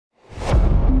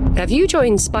Have you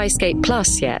joined Spyscape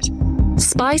Plus yet?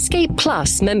 Spyscape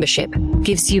Plus membership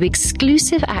gives you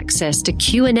exclusive access to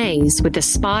Q&As with the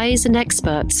spies and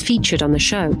experts featured on the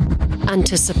show, and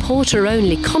to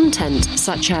supporter-only content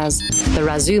such as The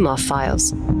Razumov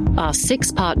Files, our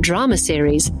 6-part drama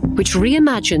series which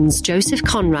reimagines Joseph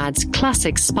Conrad's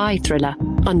classic spy thriller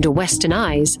Under Western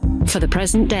Eyes for the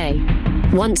present day.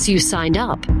 Once you signed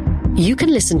up, you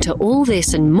can listen to all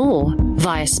this and more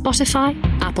via Spotify,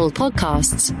 Apple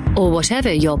Podcasts, or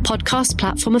whatever your podcast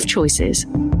platform of choice is.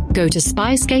 Go to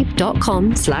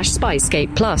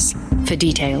spyscape.com/Spyscape Plus for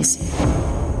details.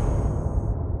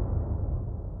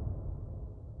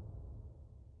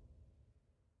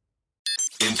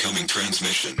 Incoming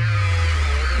transmission.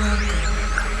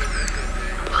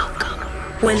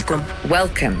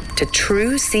 Welcome to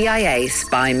True CIA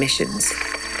Spy Missions,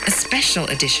 a special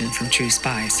edition from True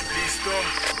Spies.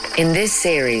 In this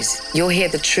series, you'll hear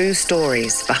the true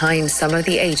stories behind some of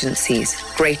the agency's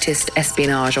greatest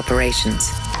espionage operations.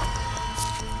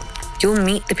 You'll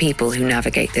meet the people who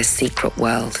navigate this secret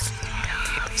world.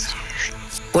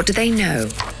 What do they know?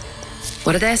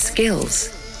 What are their skills?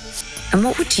 And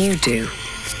what would you do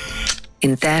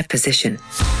in their position?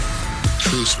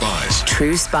 True Spies.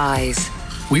 True Spies.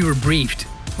 We were briefed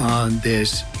on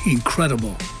this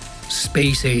incredible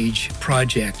space-age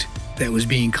project that was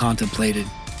being contemplated.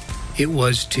 It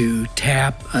was to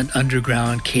tap an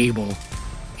underground cable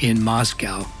in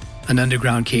Moscow, an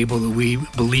underground cable that we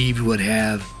believed would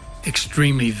have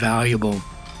extremely valuable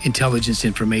intelligence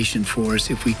information for us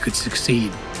if we could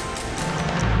succeed.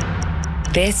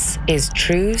 This is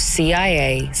True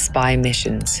CIA Spy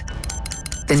Missions.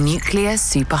 The Nuclear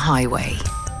Superhighway.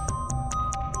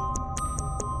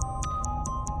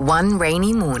 One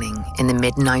rainy morning in the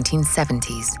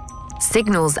mid-1970s,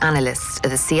 signals analysts at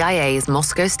the CIA's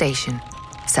Moscow station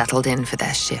settled in for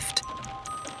their shift.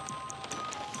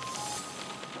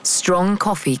 Strong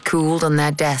coffee cooled on their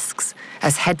desks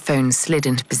as headphones slid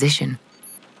into position.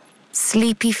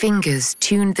 Sleepy fingers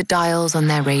tuned the dials on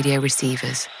their radio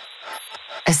receivers.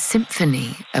 A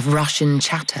symphony of Russian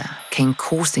chatter came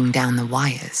coursing down the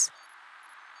wires.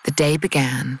 The day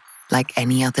began like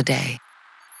any other day.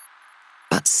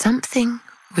 But something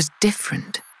was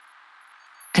different.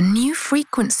 A new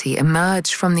frequency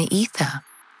emerged from the ether,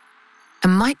 a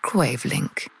microwave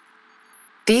link.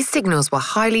 These signals were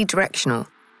highly directional,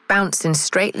 bounced in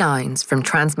straight lines from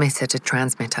transmitter to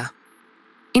transmitter.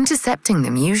 Intercepting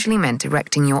them usually meant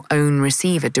erecting your own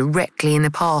receiver directly in the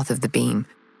path of the beam,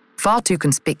 far too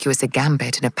conspicuous a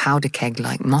gambit in a powder keg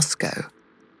like Moscow.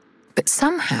 But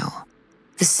somehow,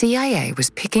 the CIA was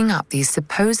picking up these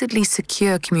supposedly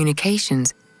secure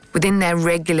communications within their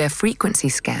regular frequency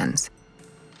scans.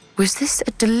 Was this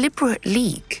a deliberate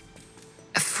leak?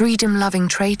 A freedom-loving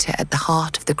traitor at the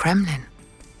heart of the Kremlin?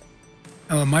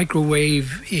 A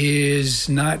microwave is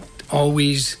not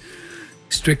always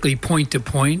strictly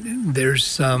point-to-point. There's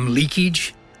some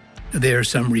leakage, there's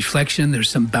some reflection, there's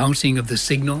some bouncing of the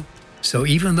signal. So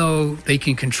even though they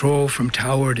can control from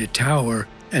tower to tower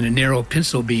and a narrow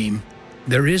pencil beam,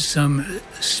 there is some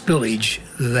spillage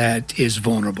that is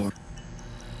vulnerable.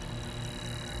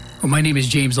 Well, my name is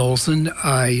James Olson.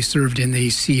 I served in the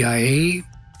CIA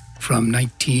from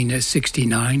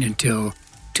 1969 until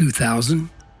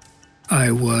 2000. I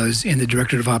was in the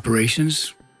Directorate of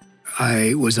Operations.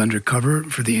 I was undercover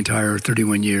for the entire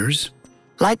 31 years.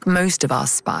 Like most of our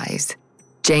spies,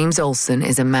 James Olson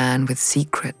is a man with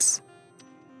secrets.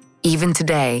 Even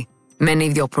today, many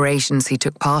of the operations he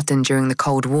took part in during the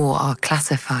Cold War are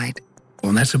classified. Well,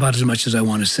 and that's about as much as I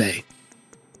want to say.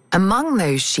 Among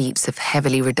those sheets of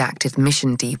heavily redacted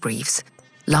mission debriefs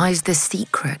lies the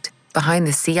secret behind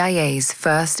the CIA's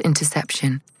first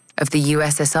interception of the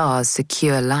USSR's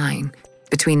secure line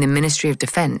between the Ministry of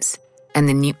Defense and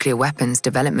the nuclear weapons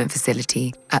development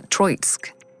facility at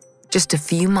Troitsk, just a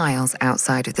few miles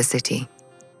outside of the city.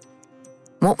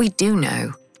 What we do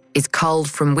know is culled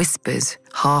from whispers,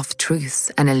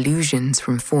 half-truths, and illusions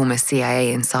from former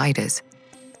CIA insiders.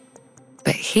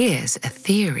 But here's a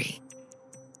theory.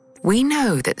 We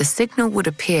know that the signal would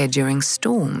appear during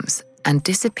storms and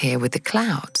disappear with the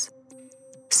clouds.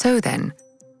 So then,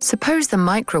 suppose the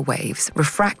microwaves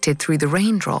refracted through the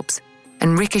raindrops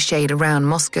and ricocheted around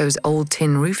Moscow's old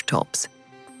tin rooftops.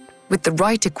 With the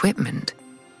right equipment,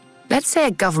 let's say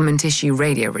a government-issue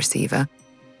radio receiver,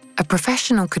 a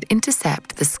professional could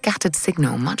intercept the scattered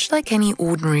signal much like any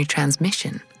ordinary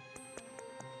transmission.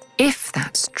 If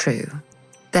that's true,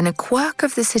 then a quirk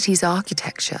of the city's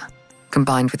architecture,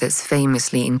 combined with its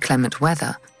famously inclement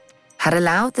weather, had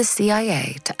allowed the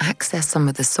CIA to access some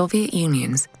of the Soviet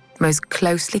Union's most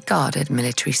closely guarded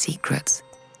military secrets.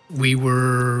 We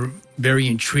were very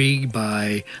intrigued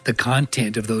by the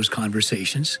content of those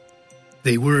conversations.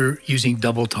 They were using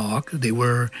double talk. They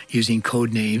were using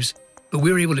code names. But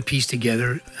we were able to piece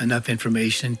together enough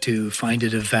information to find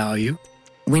it of value.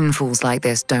 Windfalls like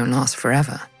this don't last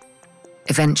forever.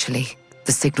 Eventually,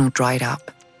 the signal dried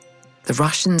up. The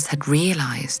Russians had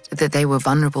realized that they were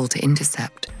vulnerable to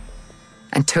intercept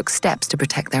and took steps to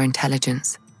protect their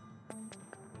intelligence.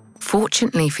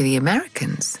 Fortunately for the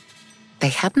Americans, they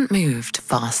hadn't moved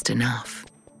fast enough.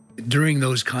 During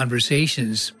those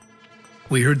conversations,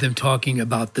 we heard them talking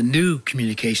about the new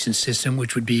communication system,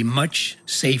 which would be much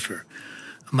safer,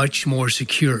 much more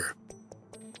secure.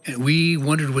 And we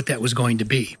wondered what that was going to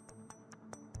be.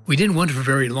 We didn't wonder for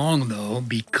very long, though,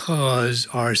 because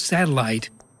our satellite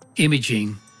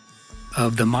imaging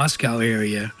of the Moscow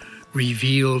area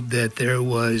revealed that there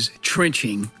was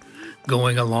trenching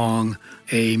going along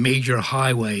a major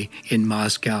highway in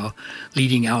Moscow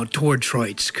leading out toward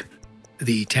Troitsk,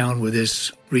 the town where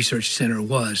this research center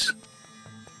was.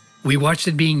 We watched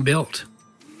it being built,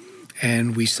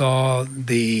 and we saw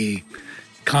the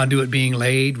conduit being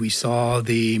laid. We saw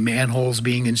the manholes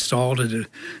being installed at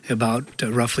about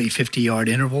roughly 50-yard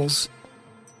intervals.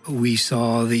 We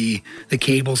saw the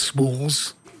cable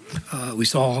spools. We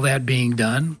saw all that being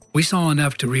done. We saw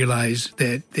enough to realize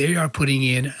that they are putting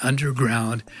in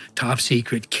underground,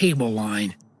 top-secret cable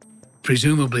line,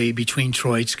 presumably between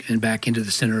Troitsk and back into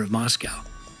the center of Moscow.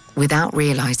 Without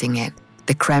realizing it,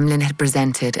 the Kremlin had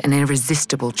presented an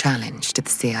irresistible challenge to the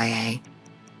CIA.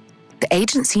 The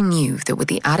agency knew that with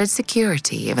the added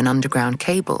security of an underground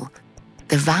cable,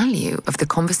 the value of the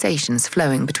conversations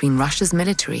flowing between Russia's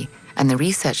military and the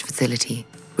research facility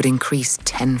would increase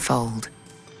tenfold.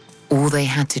 All they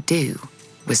had to do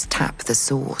was tap the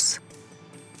source.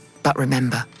 But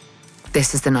remember,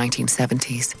 this is the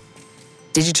 1970s.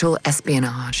 Digital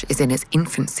espionage is in its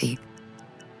infancy.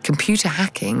 Computer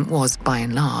hacking was, by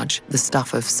and large, the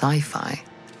stuff of sci-fi.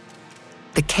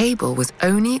 The cable was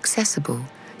only accessible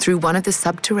through one of the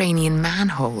subterranean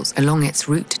manholes along its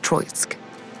route to Troitsk.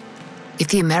 If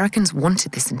the Americans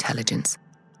wanted this intelligence,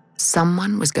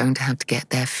 someone was going to have to get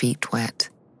their feet wet.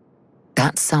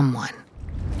 That someone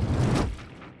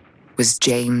was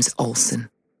James Olson.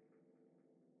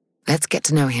 Let's get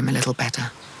to know him a little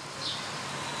better.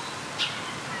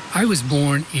 I was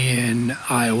born in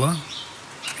Iowa,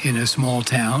 in a small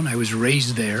town. I was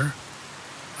raised there.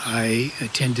 I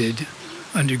attended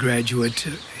undergraduate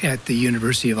at the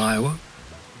University of Iowa.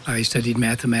 I studied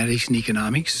mathematics and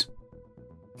economics.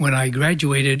 When I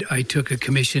graduated, I took a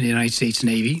commission in the United States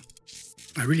Navy.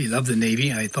 I really loved the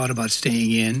Navy. I thought about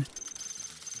staying in,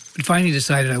 but finally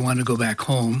decided I wanted to go back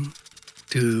home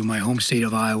to my home state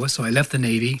of Iowa, so I left the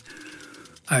Navy.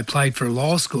 I applied for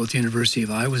law school at the University of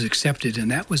Iowa, was accepted,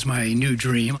 and that was my new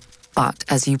dream. But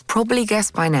as you probably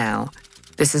guessed by now,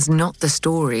 this is not the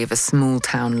story of a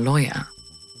small-town lawyer.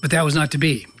 But that was not to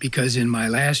be, because in my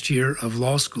last year of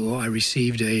law school, I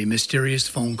received a mysterious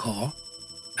phone call,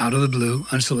 out of the blue,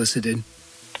 unsolicited.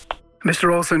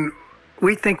 Mr. Olson,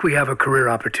 we think we have a career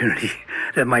opportunity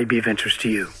that might be of interest to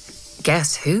you.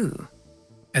 Guess who?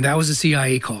 And that was the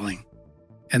CIA calling.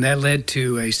 And that led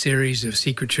to a series of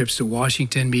secret trips to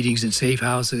Washington, meetings in safe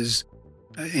houses,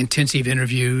 intensive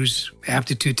interviews,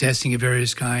 aptitude testing of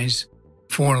various kinds,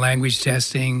 foreign language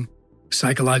testing,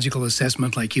 psychological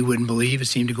assessment like you wouldn't believe. It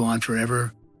seemed to go on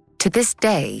forever. To this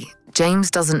day, James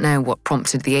doesn't know what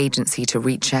prompted the agency to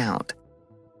reach out.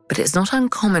 But it's not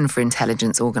uncommon for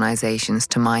intelligence organizations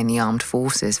to mine the armed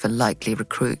forces for likely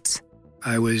recruits.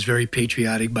 I was very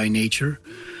patriotic by nature.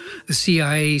 The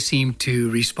CIA seemed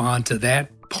to respond to that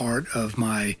part of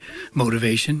my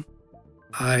motivation.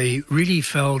 I really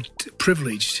felt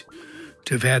privileged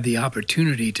to have had the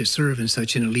opportunity to serve in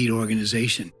such an elite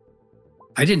organization.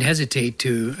 I didn't hesitate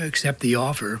to accept the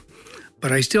offer,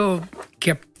 but I still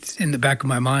kept in the back of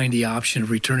my mind the option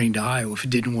of returning to Iowa if it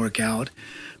didn't work out,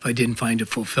 if I didn't find it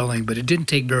fulfilling. But it didn't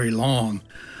take very long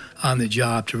on the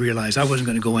job to realize I wasn't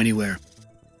going to go anywhere,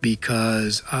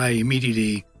 because I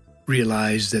immediately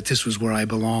realized that this was where I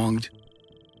belonged.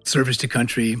 Service to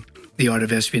country, the art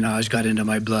of espionage got into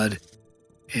my blood,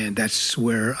 and that's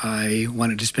where I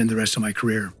wanted to spend the rest of my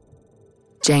career.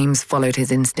 James followed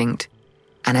his instinct,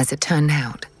 and as it turned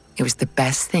out, it was the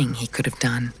best thing he could have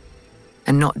done,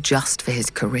 and not just for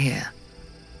his career.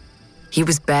 He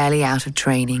was barely out of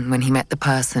training when he met the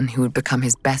person who would become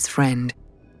his best friend,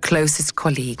 closest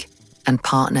colleague, and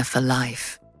partner for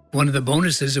life. One of the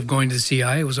bonuses of going to the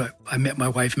CIA was I met my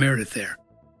wife Meredith there.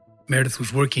 Meredith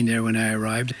was working there when I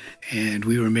arrived, and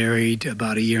we were married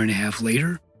about a year and a half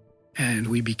later, and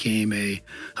we became a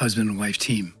husband and wife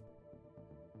team.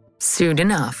 Soon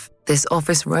enough, this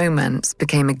office romance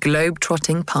became a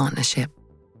globe-trotting partnership.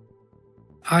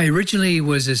 I originally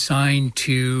was assigned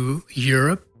to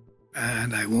Europe,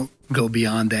 and I won't go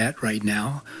beyond that right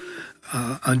now,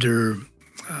 under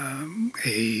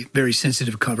a very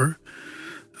sensitive cover.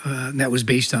 That was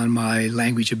based on my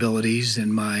language abilities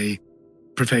and my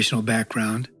professional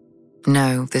background.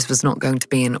 No, this was not going to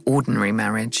be an ordinary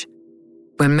marriage.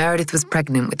 When Meredith was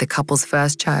pregnant with the couple's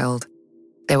first child,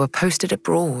 they were posted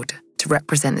abroad to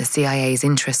represent the CIA's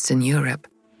interests in Europe.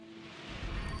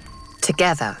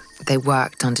 Together, they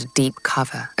worked under deep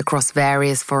cover across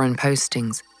various foreign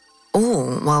postings,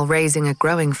 all while raising a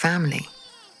growing family.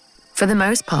 For the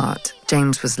most part,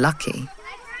 James was lucky.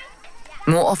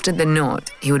 More often than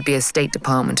not, he would be a State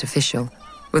Department official,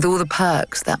 with all the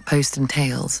perks that post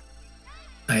entails.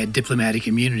 I had diplomatic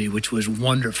immunity, which was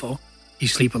wonderful. You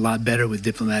sleep a lot better with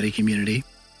diplomatic immunity.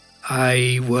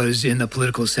 I was in the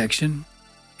political section,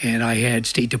 and I had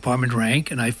State Department rank,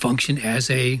 and I functioned as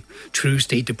a true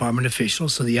State Department official,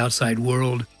 so the outside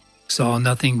world saw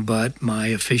nothing but my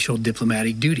official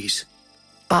diplomatic duties.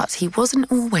 But he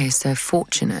wasn't always so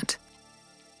fortunate.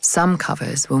 Some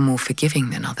covers were more forgiving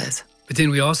than others. But then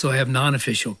we also have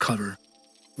non-official cover,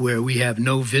 where we have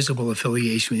no visible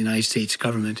affiliation with the United States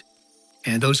government.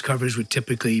 And those covers would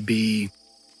typically be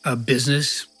a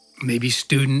business, maybe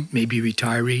student, maybe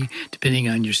retiree, depending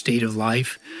on your state of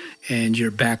life and your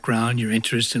background, your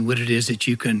interests, and what it is that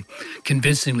you can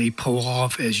convincingly pull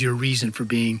off as your reason for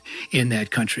being in that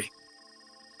country.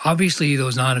 Obviously,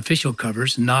 those non-official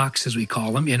covers, NOCs as we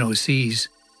call them, NOCs,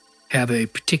 have a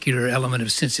particular element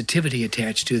of sensitivity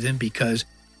attached to them because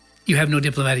you have no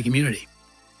diplomatic immunity.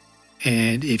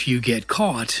 And if you get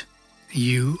caught,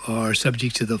 you are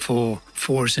subject to the full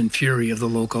force and fury of the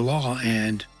local law,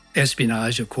 and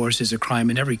espionage, of course, is a crime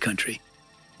in every country.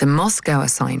 The Moscow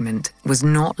assignment was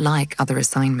not like other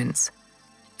assignments.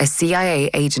 A CIA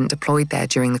agent deployed there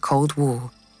during the Cold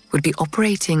War would be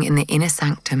operating in the inner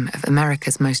sanctum of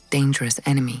America's most dangerous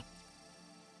enemy.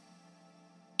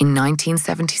 In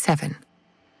 1977,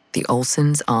 the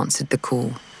Olsons answered the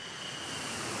call.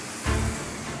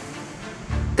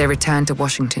 They returned to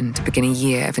Washington to begin a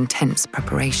year of intense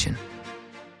preparation.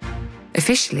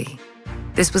 Officially,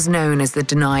 this was known as the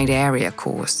Denied Area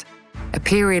Course, a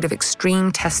period of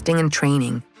extreme testing and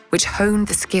training which honed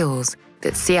the skills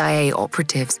that CIA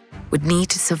operatives would need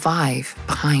to survive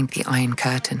behind the Iron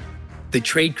Curtain. The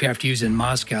tradecraft used in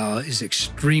Moscow is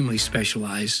extremely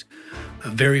specialized,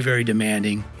 very, very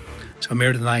demanding. So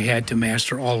Meredith and I had to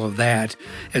master all of that,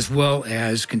 as well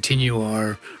as continue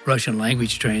our Russian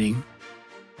language training.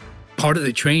 Part of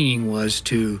the training was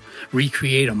to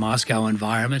recreate a Moscow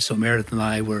environment. So Meredith and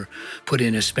I were put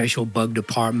in a special bug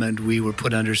department. We were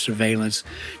put under surveillance,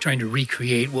 trying to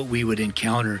recreate what we would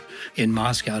encounter in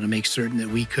Moscow to make certain that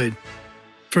we could,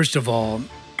 first of all,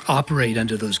 operate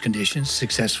under those conditions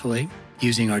successfully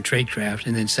using our tradecraft.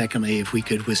 And then secondly, if we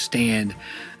could withstand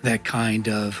that kind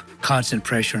of constant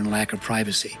pressure and lack of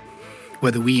privacy,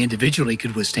 whether we individually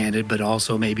could withstand it, but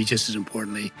also maybe just as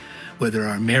importantly, whether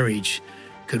our marriage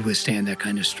could withstand that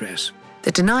kind of stress.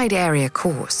 The Denied Area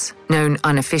Course, known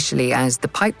unofficially as the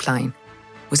Pipeline,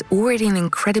 was already an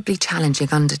incredibly challenging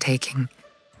undertaking.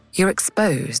 You're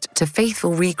exposed to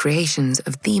faithful recreations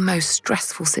of the most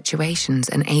stressful situations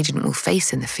an agent will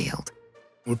face in the field.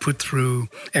 We're put through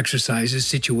exercises,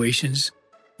 situations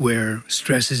where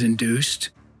stress is induced.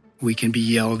 We can be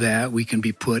yelled at. We can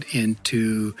be put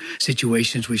into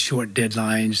situations with short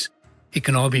deadlines. It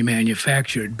can all be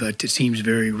manufactured, but it seems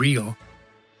very real.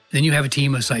 Then you have a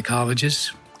team of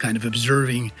psychologists kind of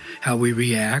observing how we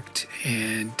react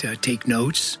and take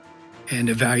notes and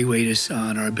evaluate us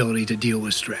on our ability to deal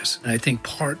with stress. And I think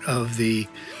part of the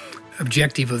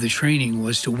objective of the training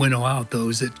was to winnow out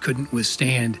those that couldn't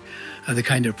withstand the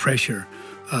kind of pressure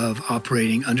of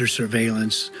operating under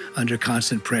surveillance, under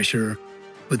constant pressure,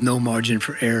 with no margin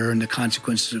for error, and the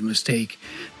consequences of mistake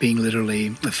being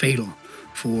literally fatal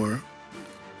for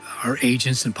our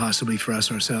agents and possibly for us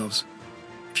ourselves.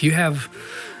 If you have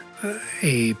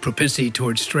a propensity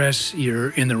towards stress,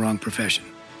 you're in the wrong profession.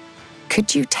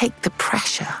 Could you take the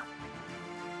pressure?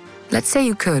 Let's say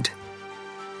you could.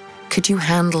 Could you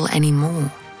handle any more?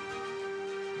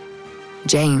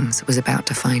 James was about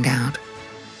to find out.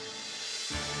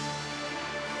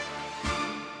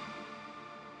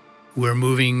 We're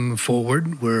moving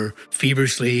forward. We're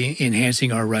feverishly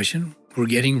enhancing our Russian. We're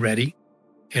getting ready.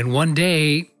 And one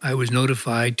day, I was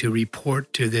notified to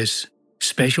report to this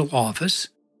special office.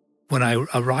 When I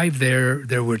arrived there,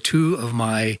 there were two of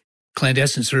my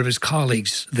clandestine service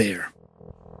colleagues there.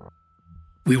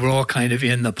 We were all kind of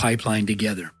in the pipeline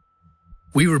together.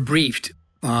 We were briefed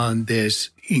on this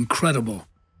incredible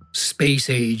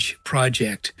space-age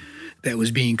project that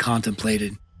was being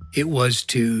contemplated. It was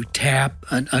to tap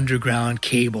an underground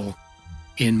cable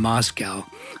in Moscow,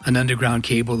 an underground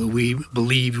cable that we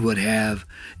believed would have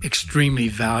extremely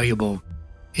valuable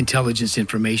intelligence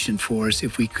information for us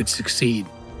if we could succeed.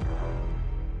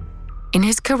 In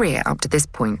his career up to this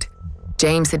point,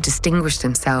 James had distinguished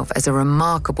himself as a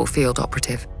remarkable field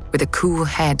operative with a cool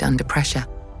head under pressure.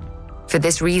 For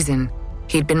this reason,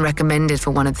 he'd been recommended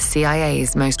for one of the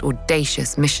CIA's most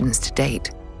audacious missions to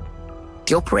date.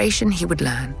 The operation he would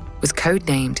learn was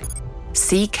codenamed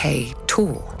CK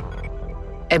Tor.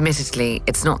 Admittedly,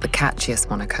 it's not the catchiest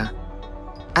moniker.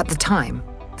 At the time,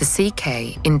 the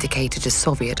CK indicated a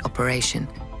Soviet operation.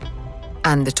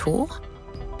 And the Tor?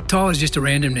 Tor is just a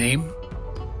random name.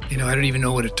 I don't even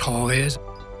know what a Tor is.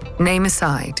 Name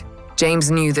aside,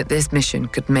 James knew that this mission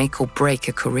could make or break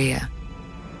a career.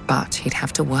 But he'd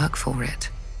have to work for it.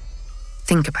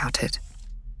 Think about it.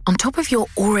 On top of your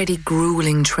already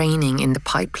grueling training in the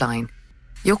pipeline,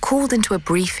 you're called into a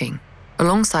briefing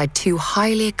alongside two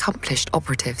highly accomplished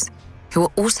operatives who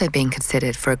are also being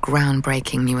considered for a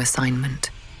groundbreaking new assignment.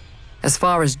 As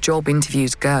far as job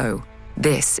interviews go,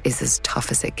 this is as tough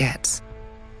as it gets.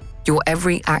 Your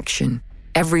every action,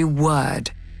 every word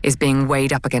is being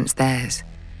weighed up against theirs.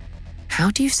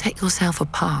 How do you set yourself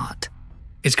apart?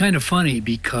 It's kind of funny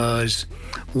because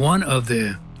one of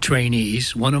the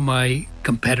trainees, one of my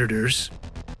competitors,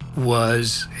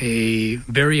 was a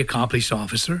very accomplished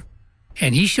officer,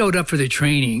 and he showed up for the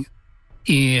training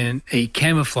in a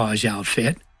camouflage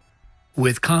outfit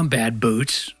with combat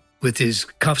boots, with his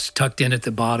cuffs tucked in at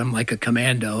the bottom like a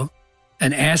commando,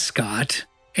 an ascot,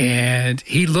 and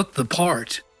he looked the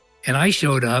part. And I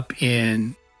showed up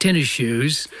in tennis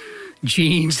shoes,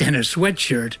 jeans, and a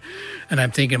sweatshirt, and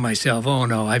I'm thinking to myself, oh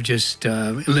no, I've just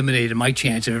eliminated my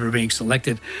chance of ever being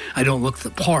selected. I don't look the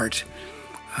part.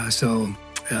 So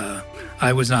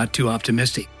I was not too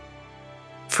optimistic.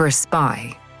 For a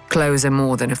spy, clothes are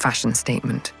more than a fashion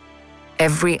statement.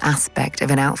 Every aspect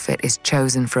of an outfit is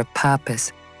chosen for a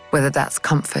purpose, whether that's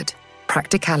comfort,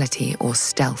 practicality, or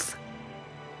stealth.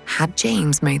 Had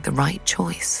James made the right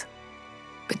choice?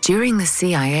 But during the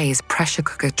CIA's pressure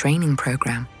cooker training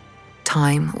program,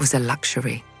 time was a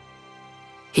luxury.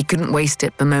 He couldn't waste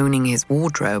it bemoaning his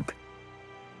wardrobe.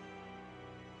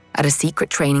 At a secret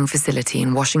training facility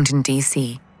in Washington,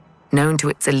 D.C., known to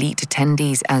its elite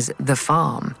attendees as The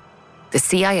Farm, the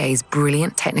CIA's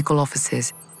brilliant technical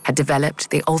officers had developed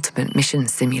the ultimate mission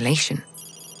simulation.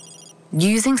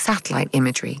 Using satellite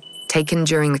imagery taken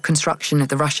during the construction of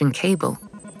the Russian cable,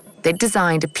 they'd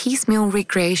designed a piecemeal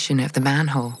recreation of the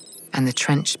manhole and the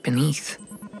trench beneath.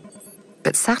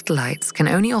 But satellites can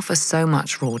only offer so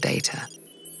much raw data.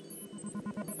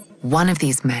 One of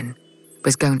these men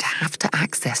was going to have to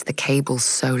access the cable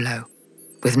solo,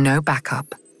 with no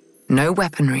backup, no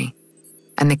weaponry,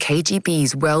 and the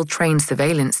KGB's well-trained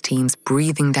surveillance teams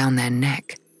breathing down their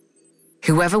neck.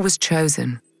 Whoever was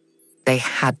chosen, they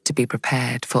had to be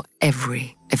prepared for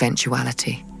every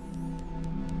eventuality.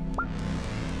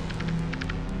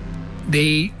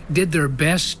 They did their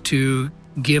best to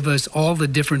give us all the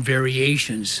different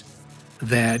variations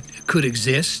that could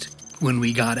exist when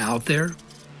we got out there.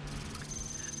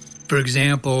 For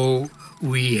example,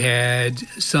 we had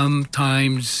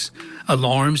sometimes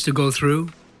alarms to go through.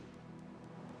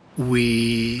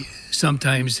 We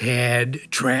sometimes had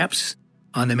traps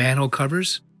on the manhole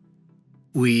covers.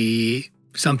 We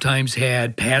sometimes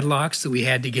had padlocks that we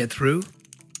had to get through.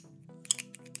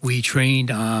 We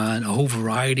trained on a whole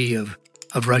variety of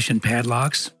Russian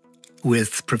padlocks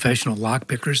with professional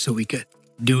lockpickers so we could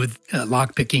do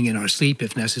lockpicking in our sleep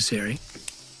if necessary.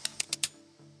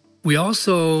 We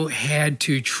also had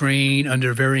to train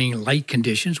under varying light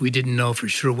conditions. We didn't know for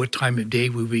sure what time of day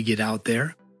we would get out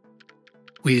there.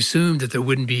 We assumed that there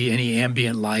wouldn't be any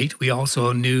ambient light. We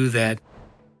also knew that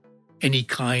any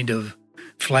kind of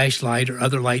flashlight or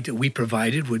other light that we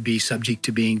provided would be subject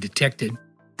to being detected.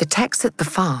 The techs at the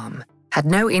farm had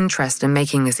no interest in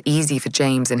making this easy for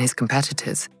James and his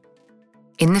competitors.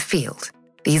 In the field,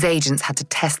 these agents had to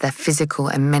test their physical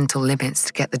and mental limits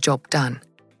to get the job done.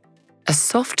 A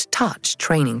soft-touch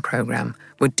training program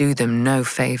would do them no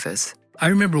favors. I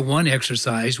remember one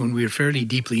exercise when we were fairly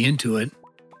deeply into it,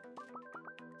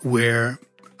 where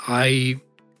I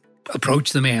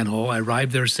approached the manhole, I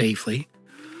arrived there safely,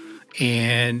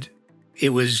 and it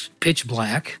was pitch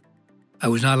black. I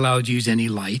was not allowed to use any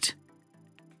light.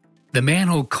 The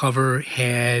manhole cover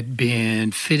had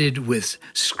been fitted with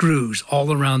screws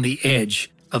all around the edge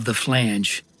of the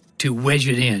flange to wedge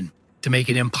it in, to make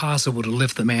it impossible to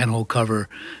lift the manhole cover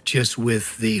just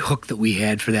with the hook that we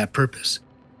had for that purpose.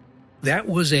 That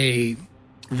was a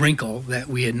wrinkle that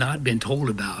we had not been told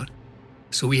about.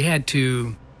 So we had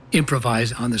to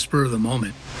improvise on the spur of the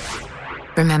moment.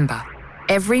 Remember,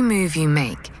 every move you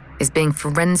make is being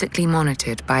forensically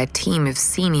monitored by a team of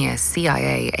senior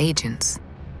CIA agents.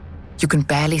 You can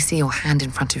barely see your hand in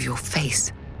front of your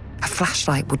face. A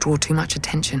flashlight will draw too much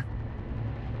attention.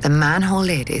 The manhole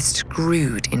lid is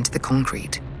screwed into the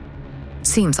concrete.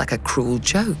 Seems like a cruel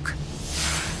joke.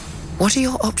 What are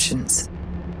your options?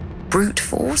 Brute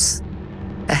force?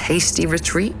 A hasty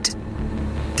retreat?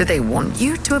 Do they want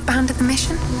you to abandon the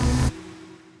mission?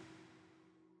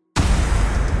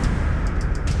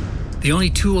 The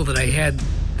only tool that I had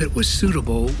that was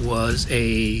suitable was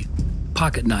a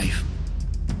pocket knife.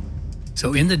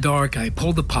 So in the dark, I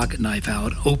pulled the pocket knife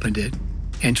out, opened it,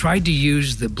 and tried to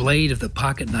use the blade of the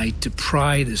pocket knife to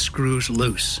pry the screws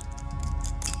loose.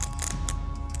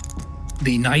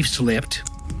 The knife slipped,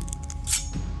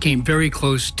 came very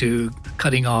close to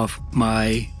cutting off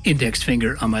my index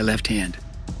finger on my left hand.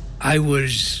 I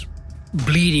was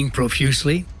bleeding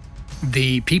profusely.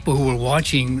 The people who were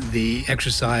watching the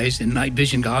exercise in night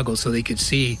vision goggles so they could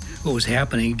see what was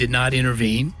happening did not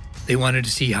intervene. They wanted to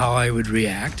see how I would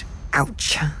react.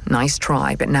 Ouch. Nice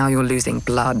try, but now you're losing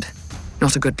blood.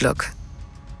 Not a good look.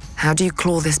 How do you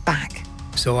claw this back?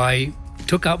 So I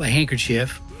took out my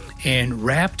handkerchief and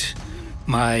wrapped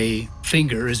my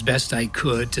finger as best I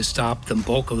could to stop the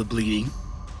bulk of the bleeding.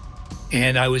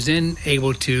 And I was then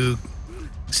able to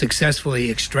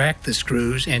successfully extract the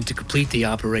screws and to complete the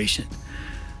operation.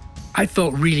 I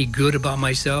felt really good about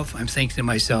myself. I'm thinking to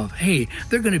myself, hey,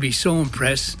 they're going to be so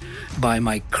impressed by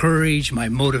my courage, my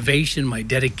motivation, my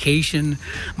dedication,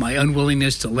 my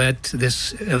unwillingness to let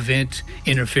this event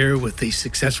interfere with the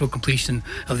successful completion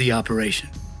of the operation.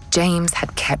 James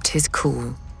had kept his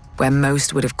cool, where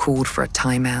most would have called for a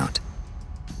timeout.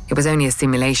 It was only a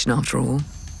simulation after all,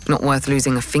 not worth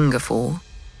losing a finger for.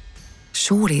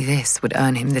 Surely this would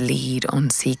earn him the lead on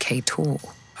CK-Tor.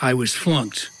 I was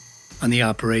flunked on the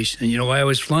operation. And you know why I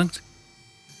was flunked?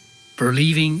 For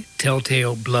leaving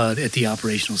telltale blood at the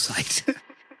operational site.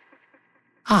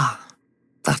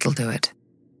 That'll do it.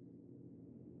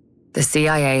 The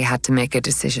CIA had to make a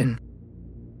decision,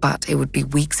 but it would be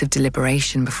weeks of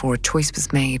deliberation before a choice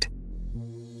was made.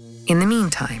 In the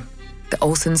meantime, the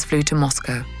Olsons flew to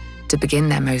Moscow to begin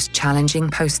their most challenging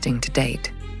posting to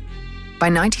date. By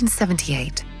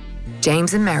 1978,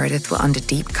 James and Meredith were under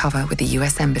deep cover with the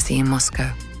US Embassy in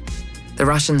Moscow. The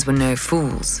Russians were no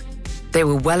fools. They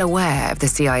were well aware of the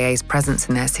CIA's presence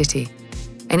in their city,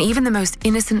 and even the most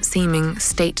innocent-seeming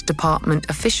State Department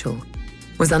official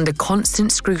was under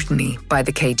constant scrutiny by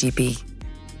the KGB.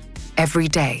 Every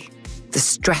day, the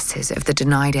stresses of the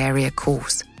denied area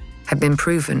course had been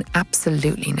proven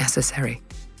absolutely necessary.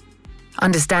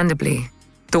 Understandably,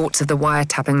 thoughts of the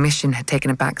wiretapping mission had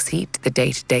taken a backseat to the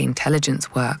day-to-day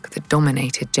intelligence work that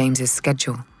dominated James's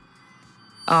schedule.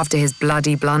 After his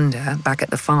bloody blunder back at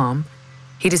the farm,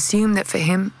 he'd assumed that for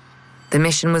him, the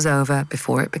mission was over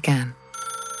before it began.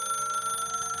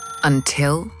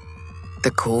 Until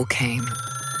the call came.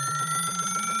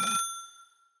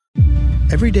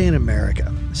 Every day in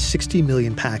America, 60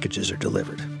 million packages are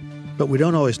delivered, but we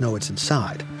don't always know what's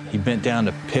inside. He bent down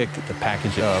to pick the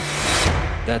package up.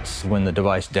 That's when the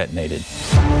device detonated.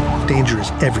 Danger is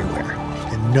everywhere,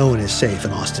 and no one is safe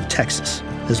in Austin, Texas,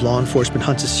 as law enforcement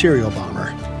hunts a serial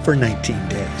bomber for 19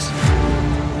 days.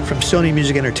 From Sony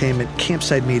Music Entertainment,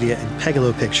 Campside Media, and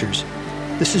Pegalo Pictures,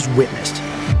 this is Witnessed.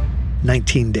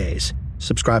 19 Days.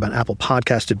 Subscribe on Apple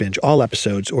Podcasts to binge all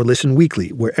episodes or listen weekly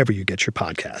wherever you get your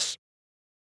podcasts.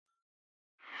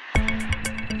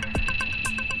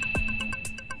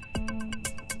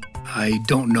 I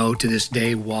don't know to this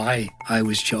day why I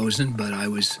was chosen, but I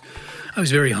was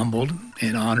very humbled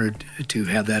and honored to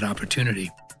have that opportunity.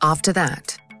 After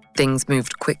that, things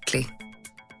moved quickly.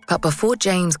 But before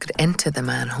James could enter the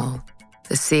manhole,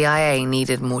 the CIA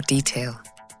needed more detail.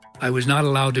 I was not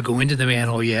allowed to go into the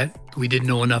manhole yet. We didn't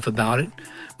know enough about it.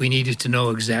 We needed to know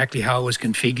exactly how it was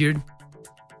configured,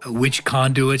 which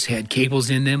conduits had cables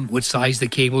in them, what size the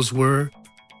cables were,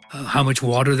 how much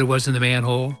water there was in the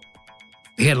manhole.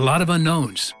 We had a lot of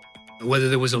unknowns, whether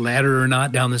there was a ladder or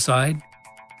not down the side.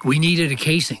 We needed a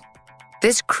casing.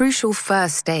 This crucial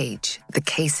first stage, the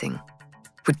casing,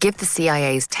 would give the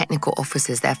CIA's technical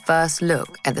officers their first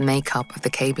look at the makeup of the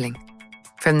cabling.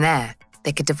 From there,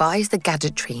 they could devise the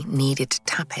gadgetry needed to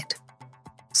tap it.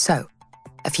 So,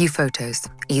 a few photos,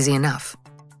 easy enough.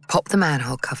 Pop the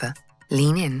manhole cover,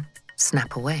 lean in,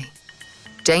 snap away.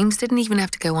 James didn't even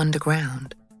have to go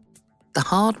underground. The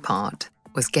hard part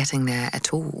was getting there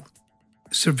at all.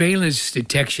 Surveillance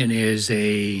detection is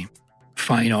a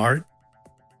fine art.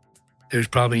 There's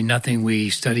probably nothing we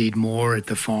studied more at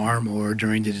the farm or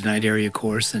during the Denied Area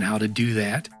course than how to do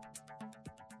that.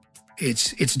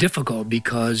 It's difficult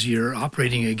because you're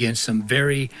operating against some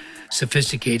very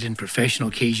sophisticated and professional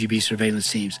KGB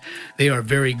surveillance teams. They are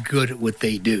very good at what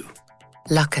they do.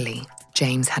 Luckily,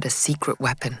 James had a secret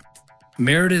weapon.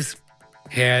 Meredith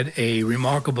had a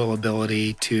remarkable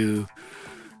ability to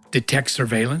detect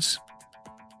surveillance,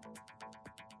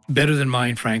 better than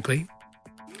mine, frankly.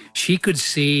 She could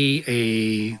see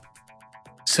a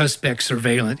suspect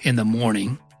surveillant in the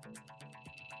morning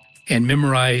and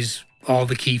memorize all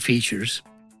the key features,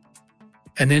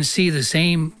 and then see the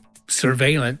same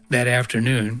surveillant that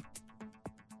afternoon,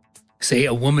 say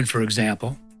a woman, for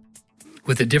example,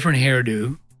 with a different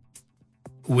hairdo,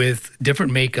 with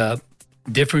different makeup,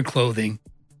 different clothing,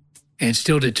 and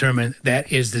still determine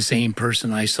that is the same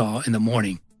person I saw in the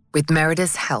morning. With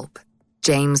Meredith's help,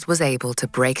 James was able to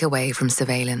break away from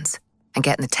surveillance and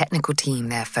get the technical team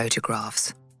their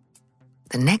photographs.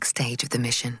 The next stage of the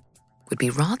mission would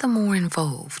be rather more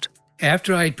involved.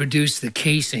 After I'd produced the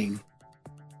casing,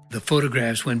 the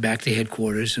photographs went back to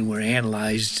headquarters and were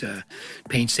analyzed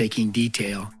painstaking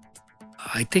detail.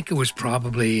 I think it was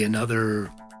probably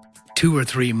another 2 or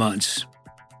 3 months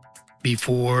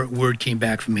before word came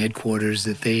back from headquarters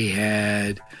that they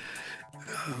had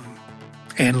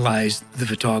analyzed the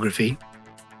photography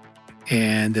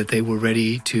and that they were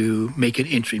ready to make an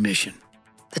entry mission.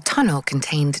 The tunnel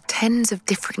contained tens of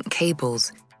different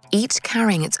cables, each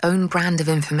carrying its own brand of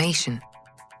information.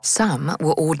 Some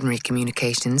were ordinary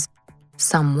communications,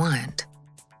 some weren't.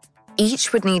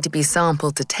 Each would need to be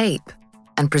sampled to tape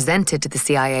and presented to the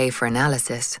CIA for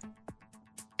analysis.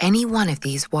 Any one of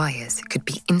these wires could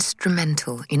be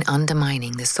instrumental in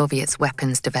undermining the Soviets'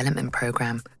 weapons development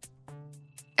program.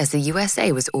 As the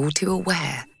USA was all too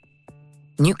aware,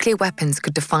 nuclear weapons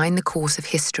could define the course of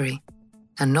history,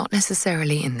 and not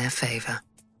necessarily in their favor.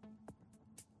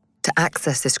 To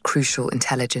access this crucial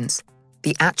intelligence,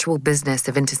 the actual business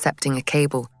of intercepting a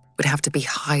cable would have to be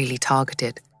highly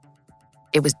targeted.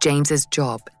 It was James's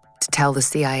job to tell the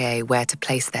CIA where to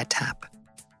place their tap.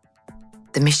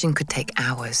 The mission could take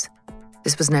hours.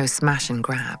 This was no smash and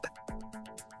grab.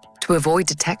 To avoid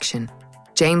detection,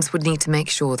 James would need to make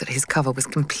sure that his cover was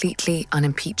completely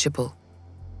unimpeachable.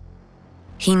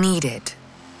 He needed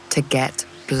to get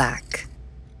black.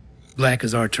 Black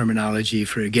is our terminology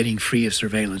for getting free of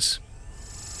surveillance.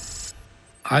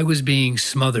 I was being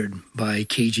smothered by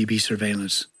KGB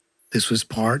surveillance. This was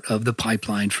part of the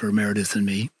pipeline for Meredith and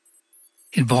me,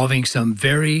 involving some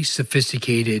very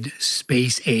sophisticated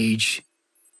space-age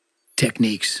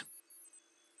techniques.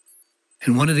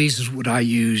 And one of these is what I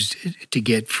used to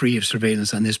get free of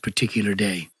surveillance on this particular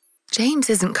day. James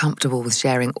isn't comfortable with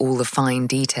sharing all the fine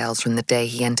details from the day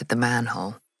he entered the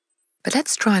manhole. But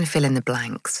let's try and fill in the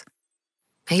blanks.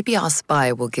 Maybe our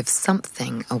spy will give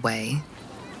something away.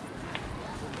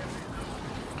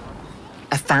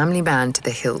 A family man to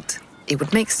the hilt, it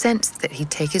would make sense that he'd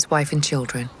take his wife and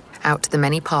children out to the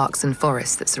many parks and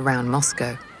forests that surround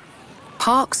Moscow.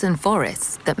 Parks and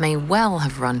forests that may well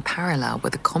have run parallel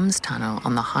with the comms tunnel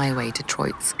on the highway to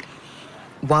Troitsk.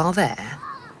 While there,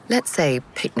 let's say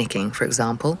picnicking, for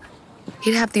example,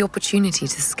 he'd have the opportunity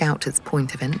to scout its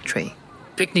point of entry.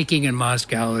 Picnicking in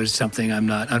Moscow is something I'm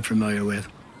not unfamiliar with.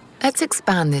 Let's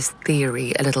expand this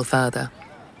theory a little further.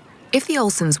 If the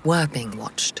Olsons were being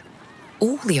watched,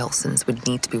 all the Olsons would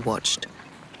need to be watched.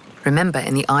 Remember,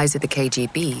 in the eyes of the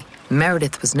KGB,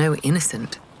 Meredith was no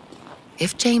innocent.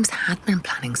 If James had been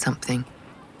planning something,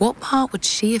 what part would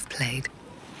she have played?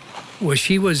 Well,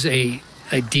 she was a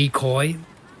decoy,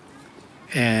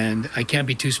 and I can't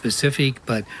be too specific,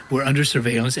 but we're under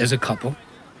surveillance as a couple.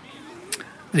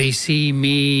 They see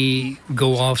me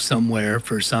go off somewhere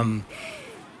for some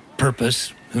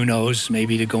purpose, who knows,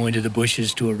 maybe to go into the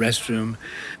bushes to a restroom,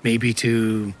 maybe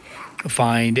to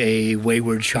find a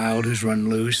wayward child who's run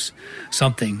loose,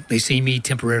 something. They see me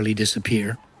temporarily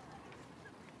disappear.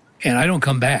 And I don't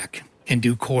come back in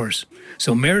due course.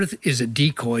 So Meredith is a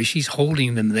decoy. She's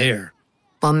holding them there.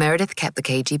 While Meredith kept the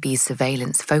KGB's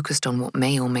surveillance focused on what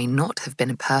may or may not have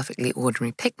been a perfectly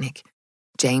ordinary picnic,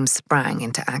 James sprang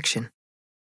into action.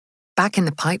 Back in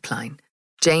the pipeline,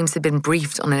 James had been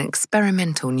briefed on an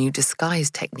experimental new disguise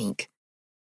technique.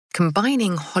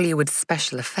 Combining Hollywood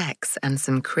special effects and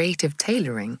some creative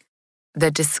tailoring, the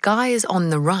Disguise on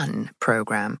the Run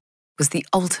program was the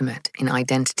ultimate in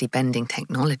identity-bending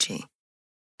technology.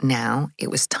 Now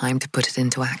it was time to put it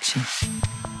into action.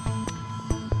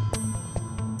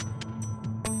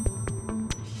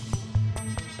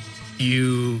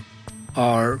 You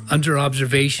are under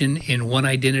observation in one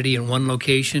identity in one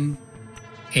location.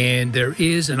 And there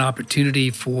is an opportunity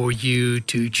for you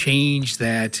to change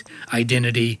that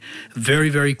identity very,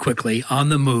 very quickly on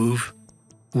the move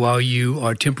while you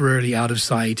are temporarily out of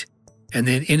sight, and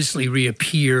then instantly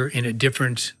reappear in a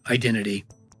different identity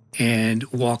and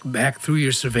walk back through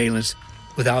your surveillance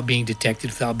without being detected,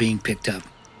 without being picked up.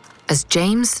 As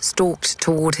James stalked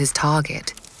toward his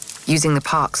target, using the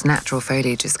park's natural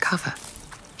foliage as cover,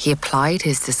 he applied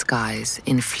his disguise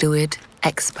in fluid,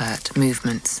 expert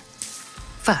movements.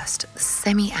 First, the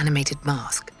semi-animated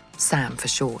mask, Sam for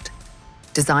short,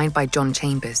 designed by John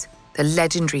Chambers, the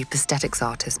legendary prosthetics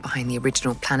artist behind the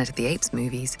original Planet of the Apes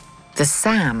movies. The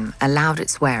Sam allowed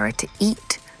its wearer to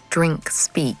eat, drink,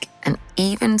 speak, and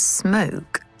even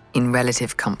smoke in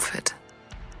relative comfort.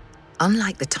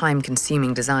 Unlike the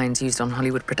time-consuming designs used on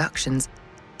Hollywood productions,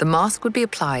 the mask would be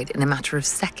applied in a matter of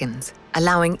seconds,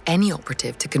 allowing any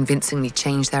operative to convincingly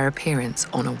change their appearance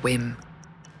on a whim.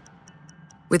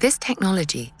 With this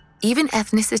technology, even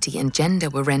ethnicity and gender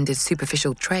were rendered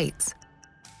superficial traits.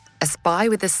 A spy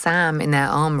with a Sam in their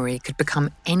armory could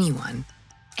become anyone,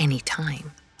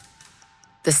 anytime.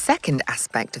 The second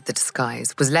aspect of the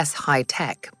disguise was less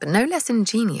high-tech, but no less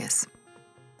ingenious.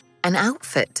 An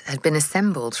outfit had been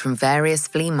assembled from various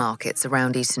flea markets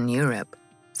around Eastern Europe,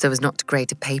 so as not to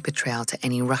create a paper trail to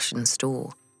any Russian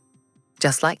store.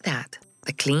 Just like that,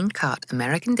 the clean-cut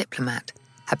American diplomat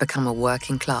had become a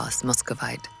working-class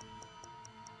Muscovite.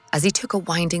 As he took a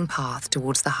winding path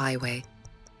towards the highway,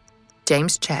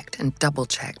 James checked and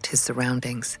double-checked his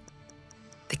surroundings.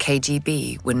 The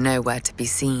KGB were nowhere to be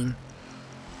seen.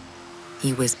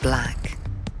 He was black.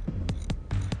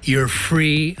 You're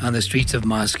free on the streets of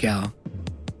Moscow,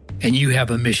 and you have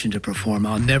a mission to perform.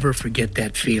 I'll never forget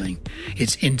that feeling.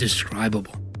 It's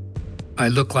indescribable. I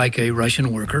look like a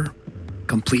Russian worker,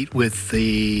 complete with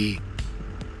the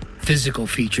physical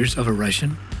features of a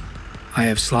Russian. I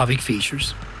have Slavic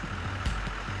features.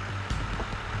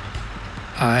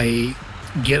 I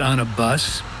get on a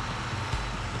bus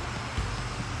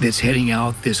that's heading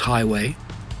out this highway.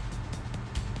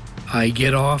 I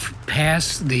get off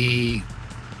past the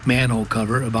manhole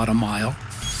cover about a mile.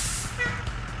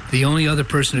 The only other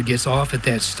person who gets off at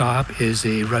that stop is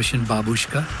a Russian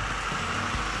babushka.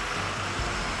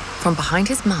 From behind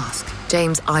his mask,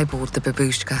 James eyeballed the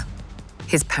babushka.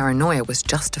 His paranoia was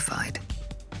justified.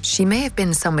 She may have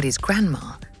been somebody's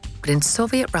grandma, but in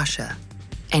Soviet Russia,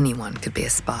 anyone could be a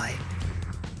spy.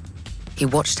 He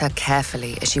watched her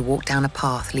carefully as she walked down a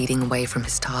path leading away from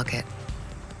his target.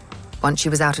 Once she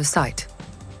was out of sight,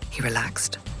 he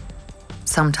relaxed.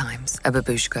 Sometimes a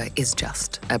babushka is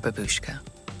just a babushka.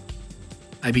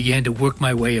 I began to work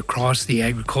my way across the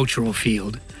agricultural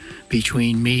field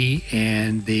between me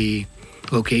and the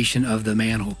location of the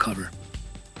manhole cover.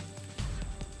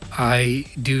 I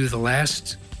do the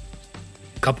last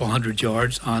couple hundred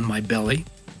yards on my belly.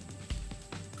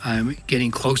 I'm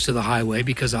getting close to the highway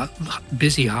because a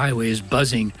busy highway is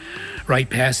buzzing right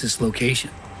past this location.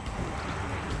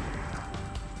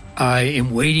 I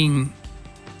am waiting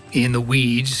in the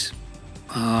weeds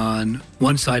on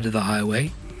one side of the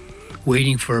highway,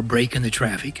 waiting for a break in the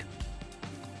traffic.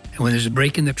 And when there's a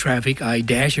break in the traffic, I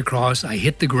dash across, I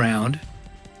hit the ground,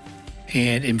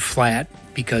 and am flat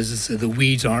because the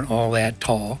weeds aren't all that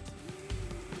tall.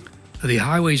 The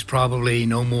highway's probably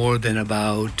no more than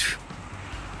about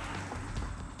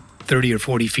 30 or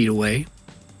 40 feet away.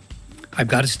 I've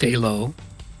got to stay low.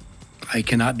 I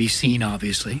cannot be seen,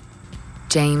 obviously.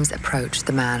 James approached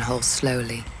the manhole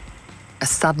slowly. A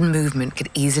sudden movement could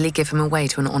easily give him away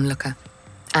to an onlooker,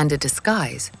 and a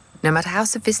disguise, no matter how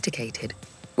sophisticated,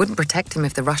 wouldn't protect him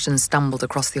if the Russians stumbled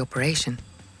across the operation.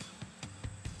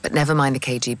 But never mind the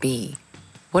KGB.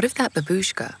 What if that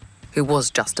babushka, who was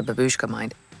just a babushka,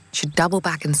 mind, should double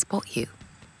back and spot you?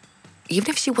 Even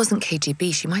if she wasn't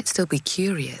KGB, she might still be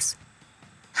curious.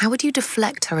 How would you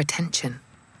deflect her attention?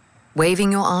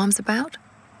 Waving your arms about?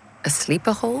 A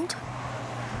sleeper hold?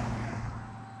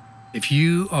 If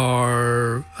you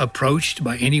are approached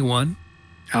by anyone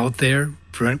out there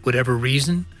for whatever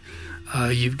reason,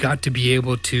 you've got to be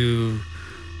able to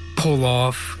pull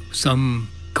off some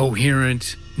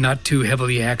coherent, not too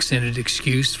heavily accented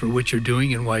excuse for what you're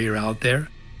doing and why you're out there.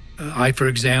 I, for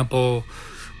example,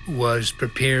 was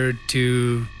prepared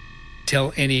to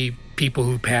tell any people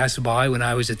who pass by when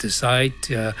I was at the site,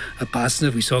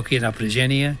 опасно, высокое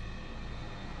напряжение,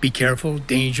 be careful,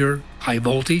 danger, high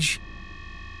voltage.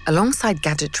 Alongside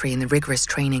gadgetry and the rigorous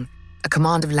training, a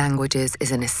command of languages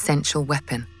is an essential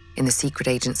weapon in the secret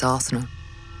agent's arsenal.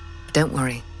 But don't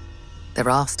worry, there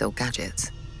are still gadgets.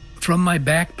 From my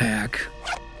backpack,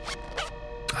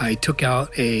 I took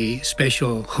out a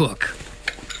special hook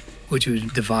which was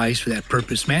devised for that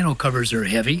purpose. Manhole covers are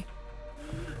heavy,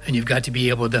 and you've got to be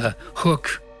able to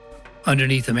hook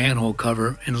underneath the manhole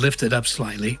cover and lift it up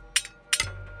slightly.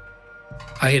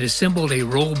 I had assembled a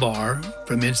roll bar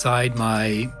from inside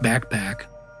my backpack.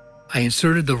 I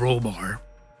inserted the roll bar,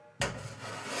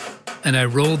 and I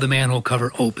rolled the manhole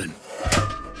cover open.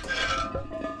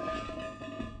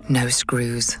 No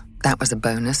screws. That was a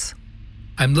bonus.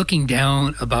 I'm looking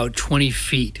down about 20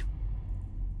 feet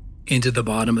into the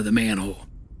bottom of the manhole.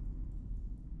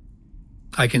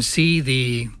 I can see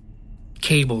the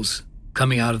cables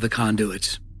coming out of the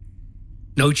conduits.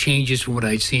 No changes from what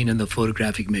I'd seen in the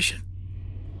photographic mission.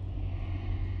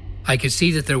 I could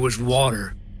see that there was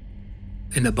water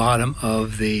in the bottom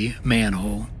of the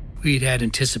manhole. We'd had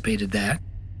anticipated that.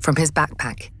 From his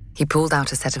backpack, he pulled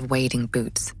out a set of wading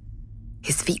boots.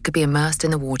 His feet could be immersed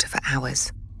in the water for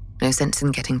hours. No sense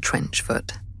in getting trench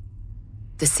foot.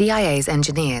 The CIA's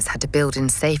engineers had to build in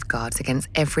safeguards against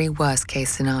every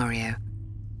worst-case scenario.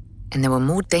 And there were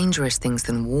more dangerous things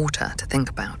than water to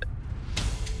think about.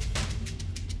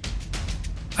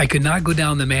 I could not go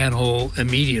down the manhole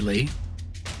immediately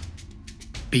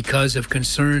because of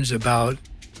concerns about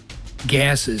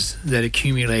gases that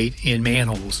accumulate in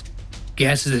manholes,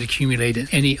 gases that accumulate in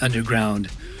any underground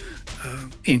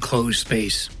enclosed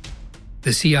space.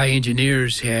 The CIA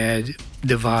engineers had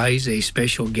devised a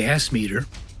special gas meter,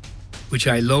 which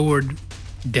I lowered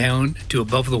down to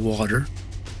above the water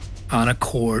on a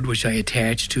cord, which I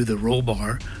attached to the roll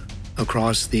bar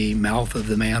across the mouth of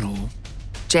the manhole.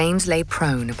 James lay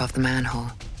prone above the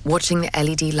manhole, watching the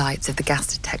LED lights of the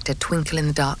gas detector twinkle in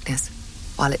the darkness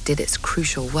while it did its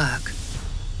crucial work.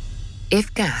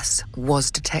 If gas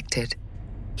was detected,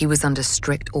 he was under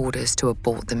strict orders to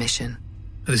abort the mission.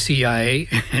 The CIA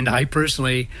and I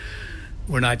personally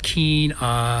were not keen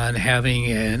on having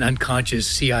an unconscious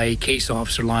CIA case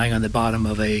officer lying on the bottom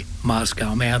of a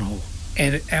Moscow manhole.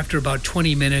 And after about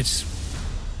 20 minutes,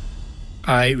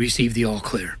 I received the all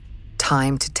clear.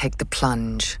 Time to take the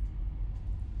plunge.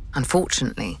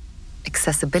 Unfortunately,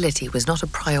 accessibility was not a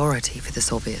priority for the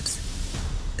Soviets.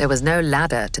 There was no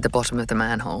ladder to the bottom of the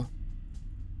manhole.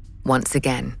 Once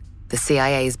again, the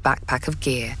CIA's backpack of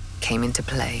gear came into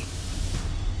play.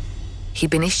 He'd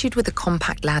been issued with a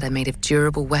compact ladder made of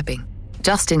durable webbing,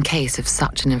 just in case of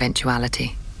such an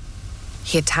eventuality.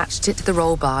 He attached it to the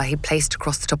roll bar he placed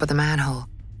across the top of the manhole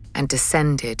and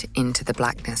descended into the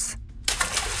blackness.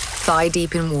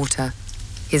 Thigh-deep in water,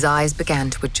 his eyes began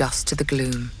to adjust to the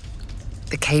gloom.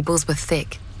 The cables were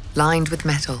thick, lined with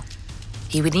metal.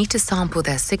 He would need to sample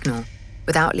their signal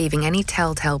without leaving any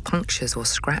telltale punctures or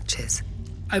scratches.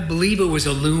 I believe it was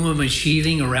aluminum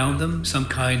sheathing around them, some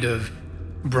kind of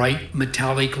bright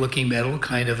metallic-looking metal,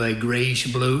 kind of a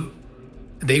grayish blue.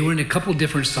 They were in a couple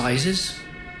different sizes.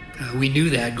 We knew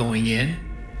that going in,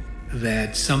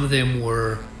 that some of them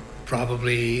were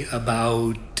probably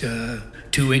about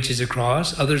 2 inches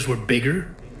across. Others were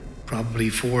bigger, probably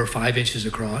 4 or 5 inches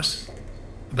across.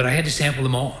 But I had to sample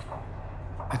them all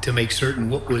to make certain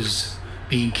what was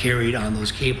being carried on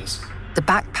those cables. The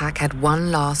backpack had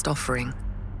one last offering,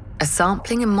 a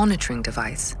sampling and monitoring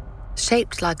device,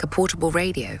 shaped like a portable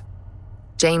radio.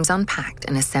 James unpacked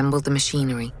and assembled the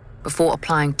machinery before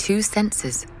applying 2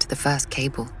 sensors to the first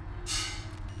cable.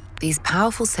 These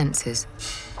powerful sensors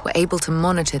were able to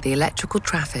monitor the electrical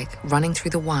traffic running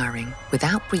through the wiring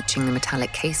without breaching the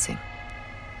metallic casing.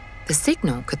 The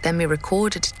signal could then be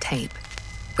recorded to tape,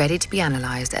 ready to be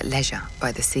analyzed at leisure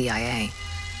by the CIA.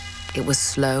 It was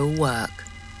slow work,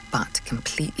 but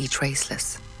completely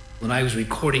traceless. When I was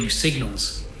recording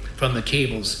signals from the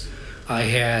cables, I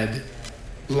had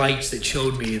lights that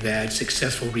showed me that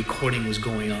successful recording was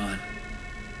going on.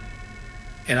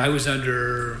 And I was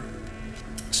under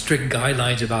strict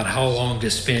guidelines about how long to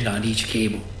spend on each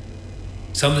cable.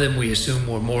 Some of them we assumed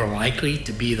were more likely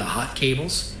to be the hot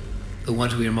cables, the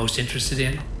ones we were most interested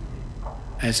in.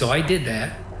 And so I did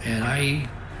that, and I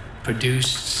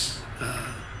produced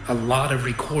a lot of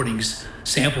recordings,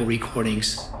 sample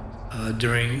recordings,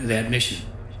 during that mission.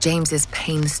 James's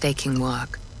painstaking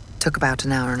work took about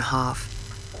an hour and a half.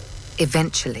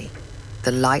 Eventually,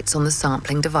 the lights on the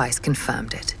sampling device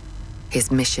confirmed it.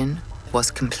 His mission was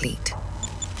complete.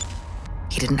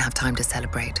 He didn't have time to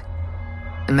celebrate.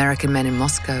 American men in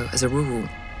Moscow, as a rule,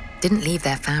 didn't leave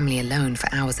their family alone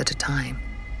for hours at a time.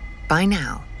 By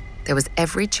now, there was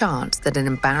every chance that an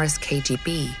embarrassed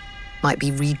KGB might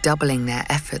be redoubling their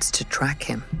efforts to track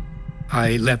him.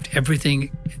 I left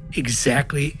everything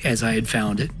exactly as I had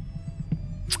found it.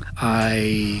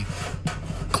 I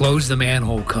closed the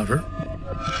manhole cover.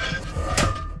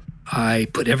 I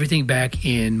put everything back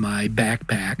in my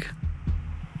backpack.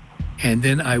 And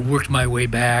then I worked my way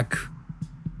back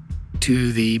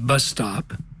to the bus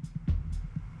stop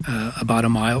about a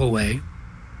mile away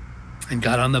and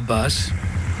got on the bus.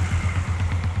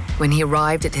 When he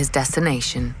arrived at his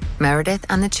destination, Meredith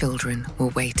and the children were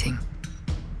waiting.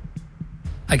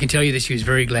 I can tell you that she was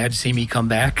very glad to see me come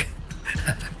back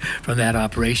from that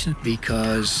operation,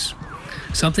 because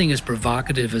something as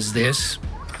provocative as this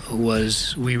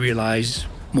was, we realized,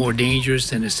 more dangerous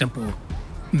than a simple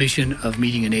mission of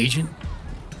meeting an agent.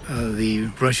 The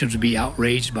Russians would be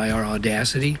outraged by our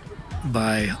audacity,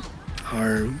 by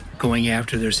our going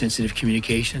after their sensitive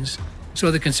communications.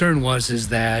 So the concern was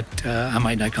that I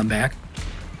might not come back.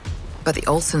 But the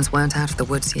Olsons weren't out of the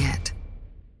woods yet.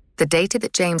 The data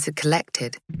that James had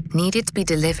collected needed to be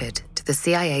delivered to the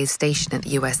CIA's station at the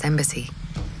US Embassy.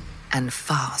 And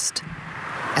fast.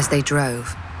 As they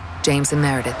drove, James and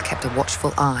Meredith kept a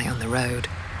watchful eye on the road.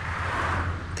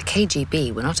 The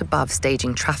KGB were not above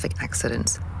staging traffic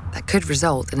accidents that could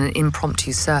result in an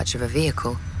impromptu search of a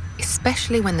vehicle,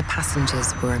 especially when the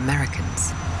passengers were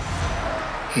Americans.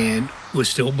 And was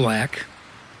still black,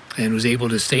 and was able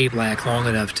to stay black long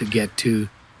enough to get to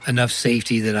enough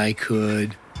safety that I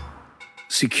could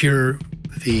secure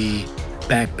the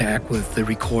backpack with the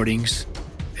recordings,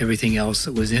 everything else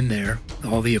that was in there,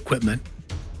 all the equipment,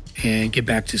 and get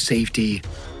back to safety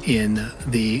in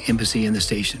the embassy and the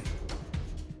station.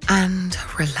 And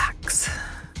relax.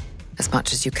 As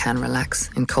much as you can relax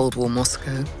in Cold War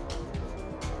Moscow.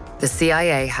 The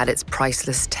CIA had its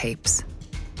priceless tapes.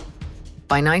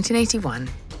 By 1981,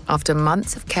 after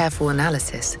months of careful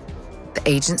analysis, the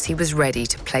agency was ready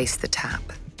to place the tap.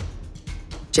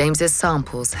 James's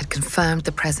samples had confirmed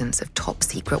the presence of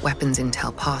top-secret weapons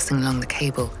intel passing along the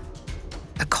cable.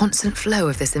 A constant flow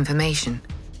of this information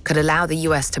could allow the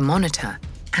US to monitor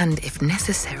and, if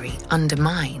necessary,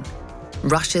 undermine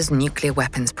Russia's nuclear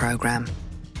weapons program.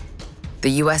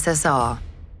 The USSR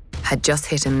had just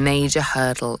hit a major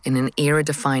hurdle in an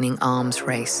era-defining arms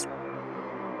race.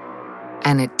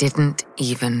 And it didn't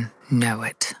even know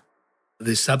it.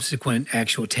 The subsequent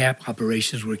actual TAP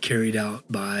operations were carried out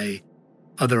by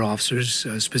other officers,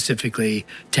 specifically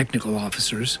technical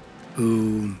officers,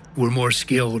 who were more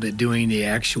skilled at doing the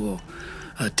actual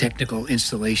technical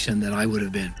installation than I would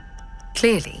have been.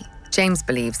 Clearly, James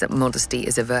believes that modesty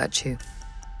is a virtue.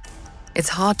 It's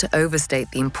hard to overstate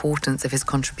the importance of his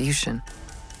contribution.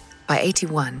 By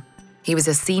 81, he was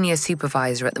a senior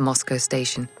supervisor at the Moscow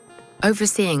station,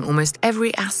 overseeing almost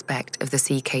every aspect of the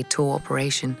CK-TOR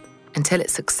operation until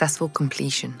its successful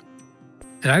completion.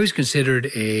 And I was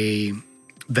considered a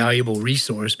valuable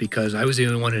resource because I was the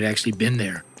only one who had actually been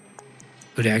there,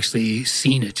 who'd actually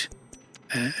seen it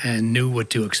and knew what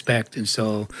to expect. And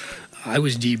so I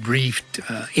was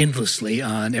debriefed endlessly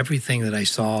on everything that I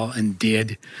saw and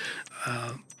did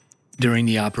during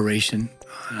the operation.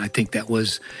 And I think that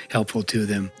was helpful to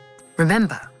them.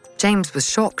 Remember, James was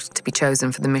shocked to be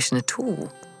chosen for the mission at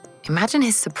all. Imagine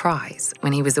his surprise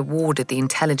when he was awarded the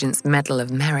Intelligence Medal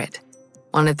of Merit,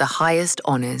 one of the highest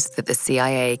honors that the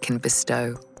CIA can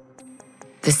bestow.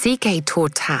 The CK-TOR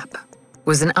TAP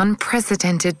was an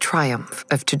unprecedented triumph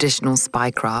of traditional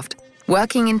spycraft,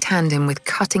 working in tandem with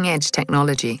cutting-edge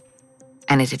technology,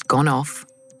 and it had gone off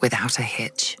without a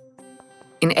hitch.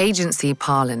 In agency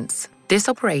parlance, this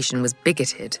operation was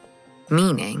bigoted,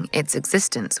 meaning its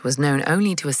existence was known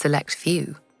only to a select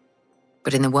few.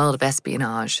 But in the world of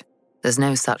espionage, there's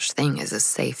no such thing as a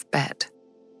safe bet.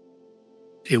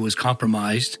 It was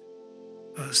compromised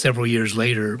several years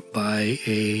later by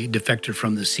a defector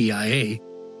from the CIA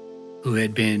who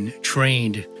had been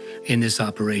trained in this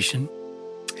operation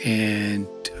and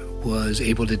was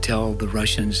able to tell the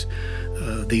Russians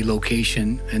the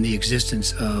location and the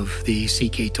existence of the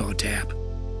CK-TOR TAP.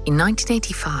 In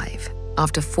 1985,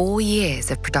 after 4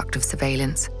 years of productive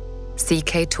surveillance,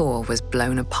 CK-TOR was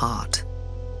blown apart.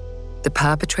 The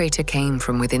perpetrator came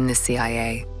from within the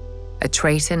CIA, a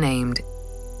traitor named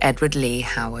Edward Lee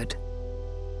Howard.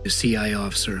 A CIA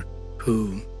officer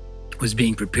who was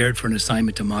being prepared for an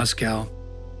assignment to Moscow,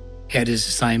 had his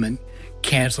assignment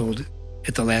canceled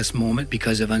at the last moment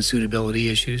because of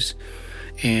unsuitability issues,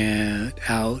 and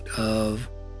out of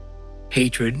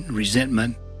hatred,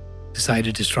 resentment,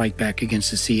 decided to strike back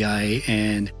against the CIA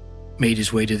and made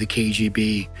his way to the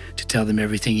KGB to tell them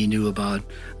everything he knew about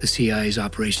the CIA's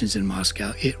operations in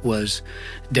Moscow. It was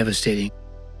devastating.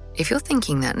 If you're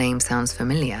thinking that name sounds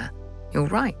familiar, you're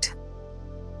right.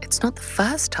 It's not the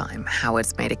first time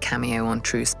Howard's made a cameo on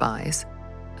True Spies.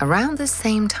 Around the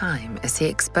same time as he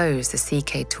exposed the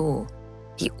CK-TOR,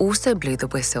 he also blew the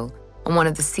whistle on one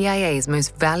of the CIA's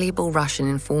most valuable Russian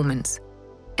informants,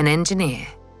 an engineer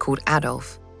called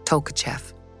Adolf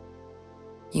Tolkachev.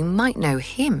 you might know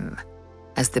him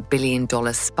as the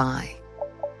billion-dollar spy.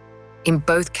 In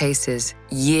both cases,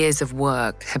 years of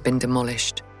work had been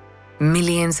demolished,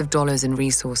 millions of dollars in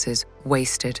resources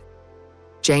wasted.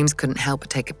 James couldn't help but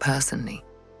take it personally.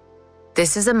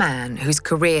 This is a man whose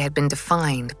career had been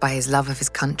defined by his love of his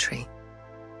country,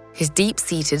 his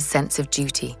deep-seated sense of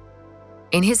duty.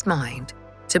 In his mind,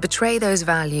 to betray those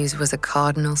values was a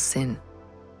cardinal sin.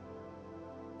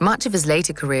 Much of his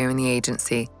later career in the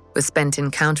agency was spent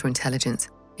in counterintelligence,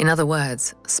 in other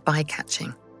words, spy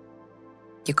catching.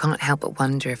 You can't help but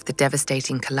wonder if the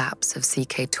devastating collapse of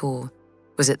CK Tor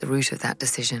was at the root of that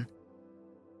decision.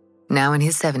 Now in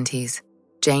his 70s,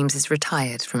 James is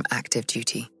retired from active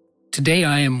duty. Today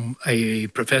I am a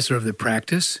professor of the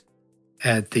practice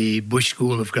at the Bush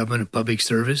School of Government and Public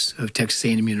Service of Texas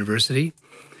A&M University.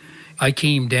 I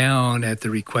came down at the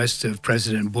request of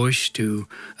President Bush to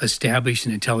establish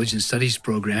an intelligence studies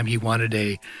program. He wanted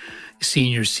a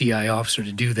senior CI officer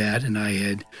to do that, and I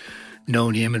had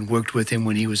known him and worked with him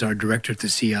when he was our director at the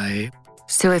CIA.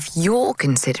 So if you're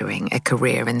considering a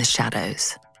career in the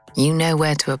shadows, you know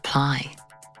where to apply.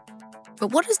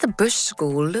 But what does the Bush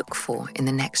School look for in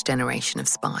the next generation of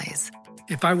spies?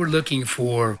 If I were looking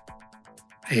for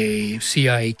a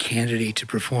CIA candidate to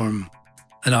perform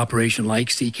an operation like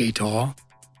CK Tor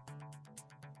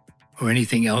or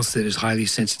anything else that is highly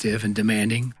sensitive and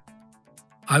demanding,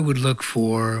 I would look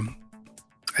for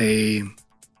a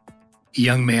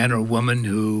young man or woman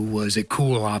who was a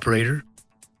cool operator,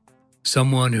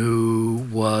 someone who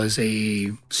was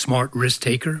a smart risk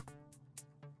taker,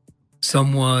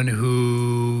 someone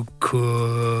who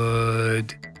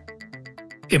could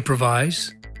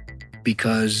improvise,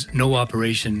 because no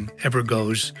operation ever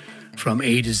goes from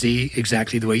A to Z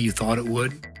exactly the way you thought it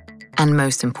would. And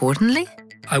most importantly?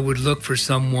 I would look for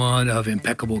someone of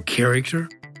impeccable character,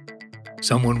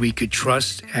 someone we could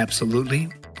trust absolutely,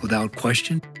 without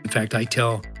question. In fact, I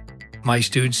tell my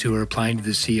students who are applying to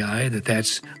the CI that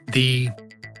that's the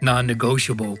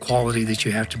non-negotiable quality that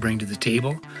you have to bring to the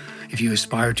table. If you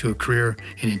aspire to a career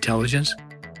in intelligence,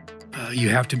 you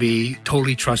have to be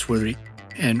totally trustworthy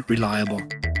and reliable.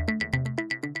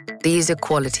 These are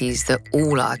qualities that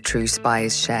all our true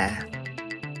spies share.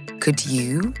 Could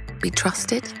you be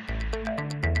trusted?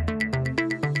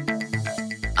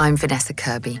 I'm Vanessa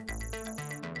Kirby.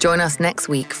 Join us next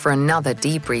week for another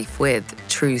debrief with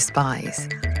True Spies.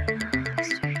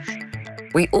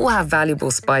 We all have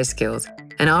valuable spy skills,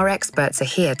 and our experts are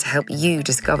here to help you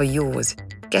discover yours.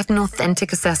 Get an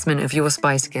authentic assessment of your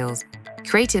spy skills,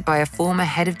 created by a former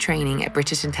head of training at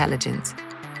British Intelligence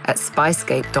at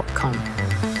spyscape.com.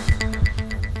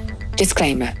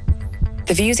 Disclaimer.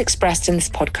 The views expressed in this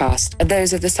podcast are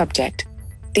those of the subject.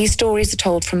 These stories are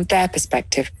told from their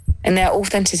perspective, and their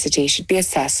authenticity should be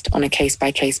assessed on a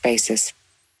case-by-case basis.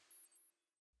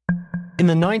 In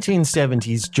the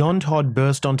 1970s, John Todd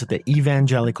burst onto the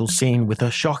evangelical scene with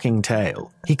a shocking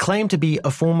tale. He claimed to be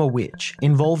a former witch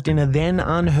involved in a then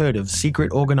unheard-of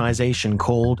secret organization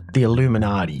called the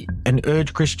Illuminati, and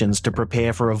urged Christians to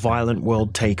prepare for a violent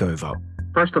world takeover.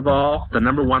 First of all, the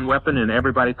number one weapon in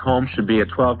everybody's home should be a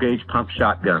 12-gauge pump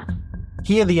shotgun.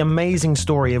 Hear the amazing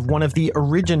story of one of the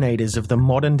originators of the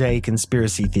modern-day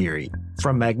conspiracy theory.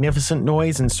 From Magnificent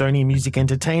Noise and Sony Music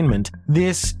Entertainment,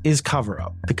 this is Cover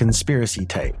Up, the Conspiracy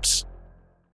Tapes.